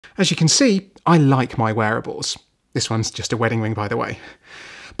As you can see, I like my wearables. This one's just a wedding ring, by the way.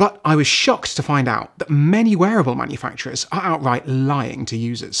 But I was shocked to find out that many wearable manufacturers are outright lying to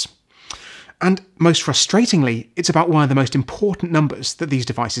users. And most frustratingly, it's about one of the most important numbers that these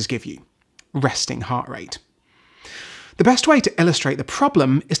devices give you: resting heart rate. The best way to illustrate the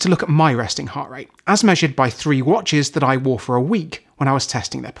problem is to look at my resting heart rate, as measured by 3 watches that I wore for a week when I was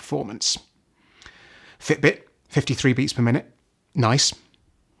testing their performance. Fitbit, 53 beats per minute. Nice.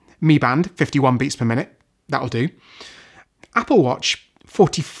 Mi Band, 51 beats per minute. That'll do. Apple Watch,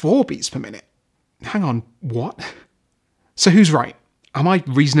 44 beats per minute. Hang on, what? So who's right? Am I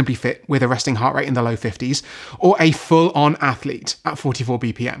reasonably fit with a resting heart rate in the low 50s, or a full-on athlete at 44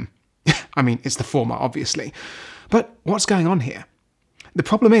 BPM? I mean, it's the former, obviously. But what's going on here? The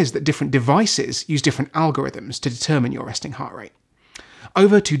problem is that different devices use different algorithms to determine your resting heart rate.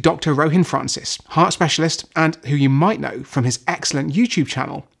 Over to Dr. Rohin Francis, heart specialist, and who you might know from his excellent YouTube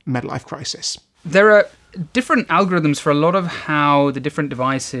channel, Midlife Crisis. There are different algorithms for a lot of how the different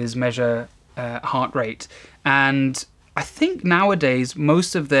devices measure heart rate. And I think nowadays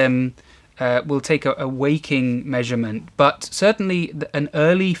most of them will take a waking measurement. But certainly an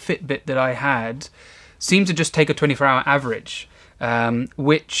early Fitbit that I had seemed to just take a 24-hour average,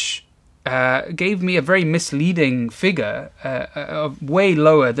 which gave me a very misleading figure, of way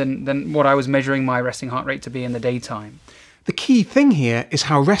lower than what I was measuring my resting heart rate to be in the daytime. The key thing here is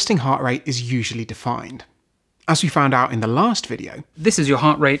how resting heart rate is usually defined. As we found out in the last video, this is your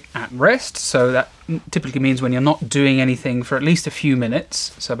heart rate at rest, so that typically means when you're not doing anything for at least a few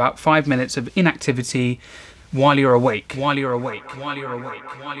minutes, so about 5 minutes of inactivity while you're awake.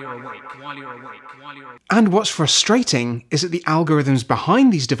 And what's frustrating is that the algorithms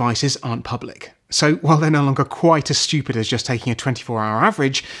behind these devices aren't public. So while they're no longer quite as stupid as just taking a 24-hour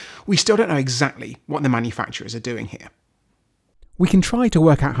average, we still don't know exactly what the manufacturers are doing here. We can try to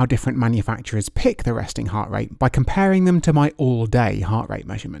work out how different manufacturers pick the resting heart rate by comparing them to my all-day heart rate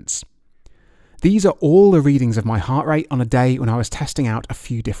measurements. These are all the readings of my heart rate on a day when I was testing out a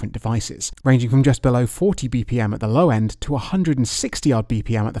few different devices, ranging from just below 40 BPM at the low end to 160 odd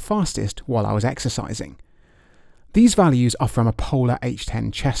BPM at the fastest while I was exercising. These values are from a Polar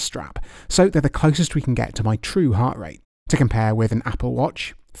H10 chest strap, so they're the closest we can get to my true heart rate, to compare with an Apple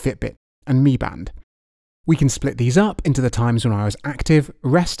Watch, Fitbit, and Mi Band. We can split these up into the times when I was active,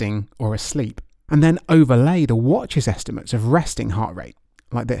 resting, or asleep, and then overlay the watch's estimates of resting heart rate,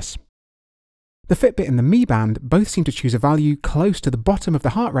 like this. The Fitbit and the Mi Band both seem to choose a value close to the bottom of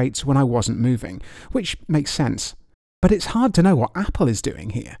the heart rates when I wasn't moving, which makes sense. But it's hard to know what Apple is doing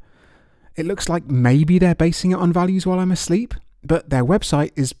here. It looks like maybe they're basing it on values while I'm asleep, but their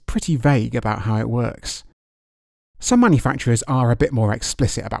website is pretty vague about how it works. Some manufacturers are a bit more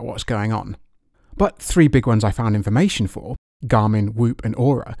explicit about what's going on. But 3 big ones I found information for, Garmin, Whoop and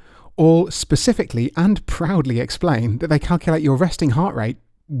Oura, all specifically and proudly explain that they calculate your resting heart rate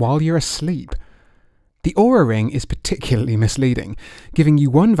while you're asleep. The Oura Ring is particularly misleading, giving you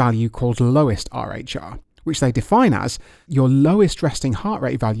one value called lowest RHR, which they define as your lowest resting heart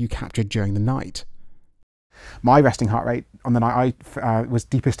rate value captured during the night. My resting heart rate on the night I was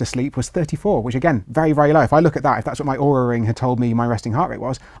deepest asleep was 34, which again, very, very low. If I look at that, if that's what my Oura Ring had told me my resting heart rate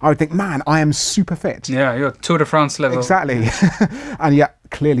was, I would think, man, I am super fit. Yeah, you're Tour de France level. Exactly. And yet,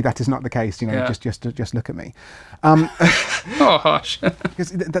 clearly that is not the case, you know, yeah. just look at me. Oh, harsh.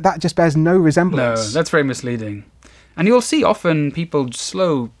 Because that just bears no resemblance. No, that's very misleading. And you'll see often people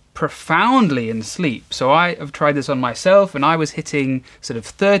slow profoundly in sleep. So I have tried this on myself, and I was hitting sort of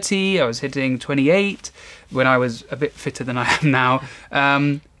 30, I was hitting 28 when I was a bit fitter than I am now,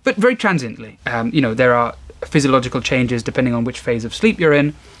 but very transiently. You know, there are physiological changes depending on which phase of sleep you're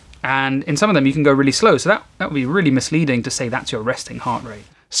in, and in some of them you can go really slow, so that would be really misleading to say that's your resting heart rate.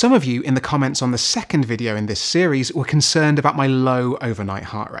 Some of you in the comments on the second video in this series were concerned about my low overnight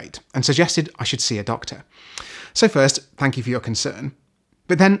heart rate and suggested I should see a doctor. So first, thank you for your concern.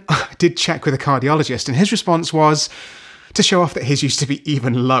 But then I did check with a cardiologist, and his response was to show off that his used to be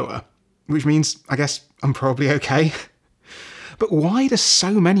even lower, which means, I guess, I'm probably okay. But why do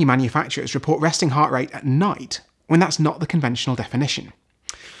so many manufacturers report resting heart rate at night when that's not the conventional definition?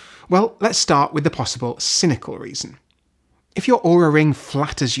 Well, let's start with the possible cynical reason. If your Oura Ring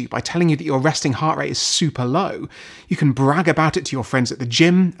flatters you by telling you that your resting heart rate is super low, you can brag about it to your friends at the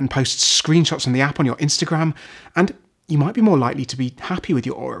gym and post screenshots from the app on your Instagram, and you might be more likely to be happy with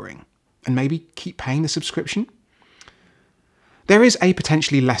your Oura Ring and maybe keep paying the subscription. There is a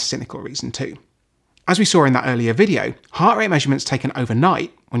potentially less cynical reason too. As we saw in that earlier video, heart rate measurements taken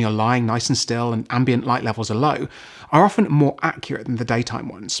overnight, when you're lying nice and still and ambient light levels are low, are often more accurate than the daytime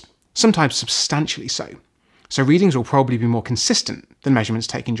ones, sometimes substantially so. so readings will probably be more consistent than measurements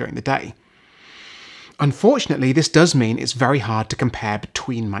taken during the day. Unfortunately, this does mean it's very hard to compare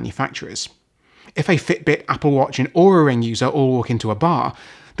between manufacturers. If a Fitbit, Apple Watch and Oura Ring user all walk into a bar,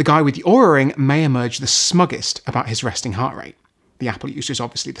 the guy with the Oura Ring may emerge the smuggest about his resting heart rate. The Apple user is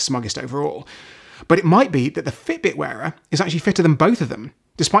obviously the smuggest overall. But it might be that the Fitbit wearer is actually fitter than both of them,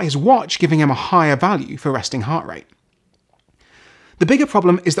 despite his watch giving him a higher value for resting heart rate. The bigger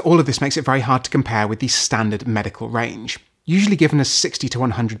problem is that all of this makes it very hard to compare with the standard medical range, usually given as 60 to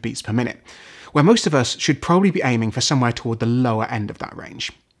 100 beats per minute, where most of us should probably be aiming for somewhere toward the lower end of that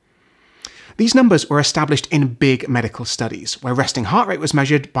range. These numbers were established in big medical studies, where resting heart rate was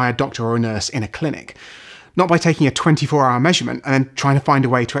measured by a doctor or a nurse in a clinic, not by taking a 24-hour measurement and then trying to find a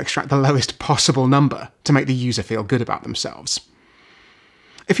way to extract the lowest possible number to make the user feel good about themselves.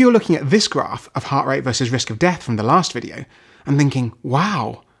 If you're looking at this graph of heart rate versus risk of death from the last video and thinking,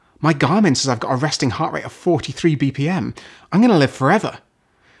 wow, my Garmin says I've got a resting heart rate of 43 BPM, I'm going to live forever.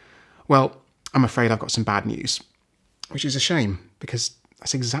 Well, I'm afraid I've got some bad news, which is a shame because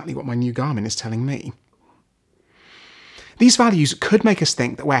that's exactly what my new Garmin is telling me. These values could make us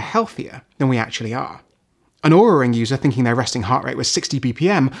think that we're healthier than we actually are. An Oura Ring user thinking their resting heart rate was 60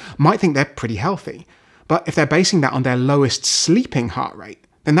 BPM might think they're pretty healthy, but if they're basing that on their lowest sleeping heart rate,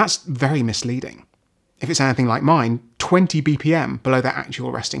 then that's very misleading. If it's anything like mine, 20 BPM below their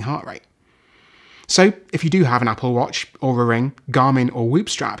actual resting heart rate. So if you do have an Apple Watch, Oura Ring, Garmin or Whoop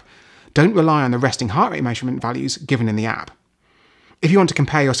strap, don't rely on the resting heart rate measurement values given in the app. If you want to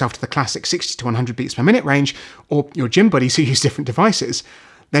compare yourself to the classic 60 to 100 beats per minute range, or your gym buddies who use different devices,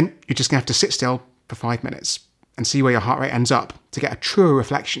 then you're just going to have to sit still for 5 minutes and see where your heart rate ends up to get a truer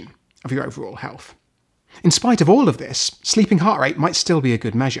reflection of your overall health. In spite of all of this, sleeping heart rate might still be a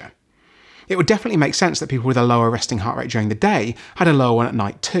good measure. It would definitely make sense that people with a lower resting heart rate during the day had a lower one at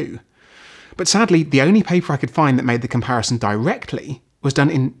night too. But sadly, the only paper I could find that made the comparison directly was done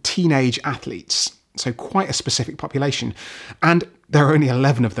in teenage athletes, so quite a specific population, and there are only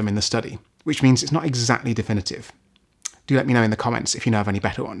 11 of them in the study, which means it's not exactly definitive. Do let me know in the comments if you know of any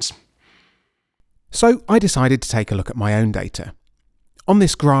better ones. So I decided to take a look at my own data. On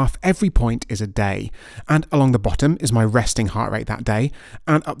this graph, every point is a day, and along the bottom is my resting heart rate that day,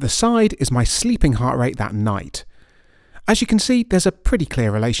 and up the side is my sleeping heart rate that night. As you can see, there's a pretty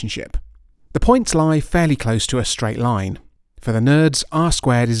clear relationship. The points lie fairly close to a straight line. For the nerds, r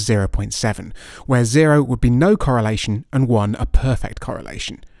squared is 0.7, where 0 would be no correlation and 1 a perfect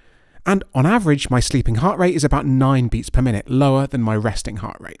correlation. And on average, my sleeping heart rate is about 9 beats per minute lower than my resting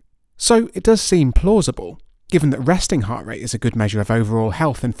heart rate. So it does seem plausible, given that resting heart rate is a good measure of overall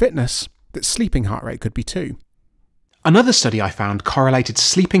health and fitness, that sleeping heart rate could be too. Another study I found correlated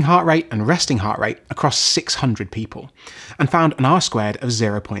sleeping heart rate and resting heart rate across 600 people, and found an r squared of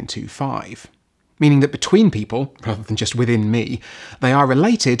 0.25. Meaning that between people, rather than just within me, they are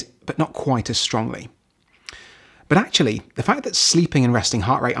related, but not quite as strongly. But actually, the fact that sleeping and resting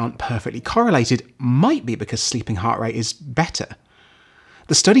heart rate aren't perfectly correlated might be because sleeping heart rate is better.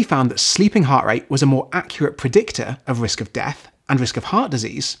 The study found that sleeping heart rate was a more accurate predictor of risk of death and risk of heart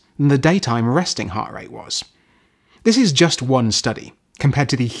disease than the daytime resting heart rate was. This is just one study, compared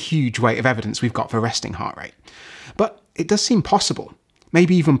to the huge weight of evidence we've got for resting heart rate. But it does seem possible,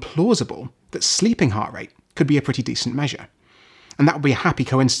 maybe even plausible, that sleeping heart rate could be a pretty decent measure. And that would be a happy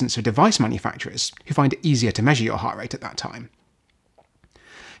coincidence for device manufacturers who find it easier to measure your heart rate at that time.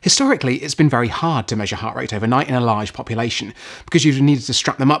 Historically, it's been very hard to measure heart rate overnight in a large population because you'd needed to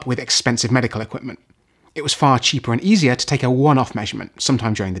strap them up with expensive medical equipment. It was far cheaper and easier to take a one-off measurement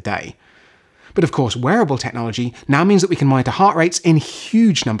sometime during the day. But of course, wearable technology now means that we can monitor heart rates in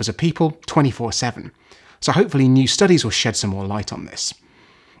huge numbers of people 24/7. So hopefully new studies will shed some more light on this.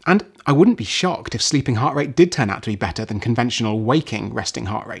 And I wouldn't be shocked if sleeping heart rate did turn out to be better than conventional waking resting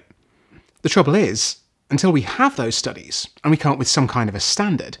heart rate. The trouble is, until we have those studies and we come up with some kind of a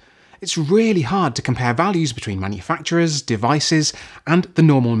standard, it's really hard to compare values between manufacturers, devices, and the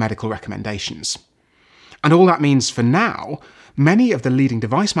normal medical recommendations. And all that means for now, many of the leading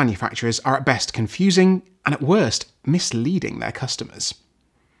device manufacturers are at best confusing and at worst misleading their customers.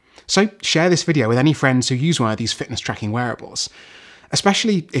 So share this video with any friends who use one of these fitness tracking wearables,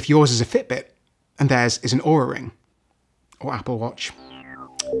 especially if yours is a Fitbit and theirs is an Oura Ring, or Apple Watch,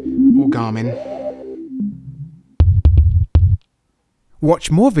 or Garmin.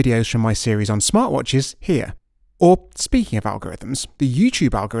 Watch more videos from my series on smartwatches here. Or, speaking of algorithms, the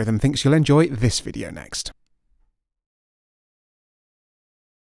YouTube algorithm thinks you'll enjoy this video next.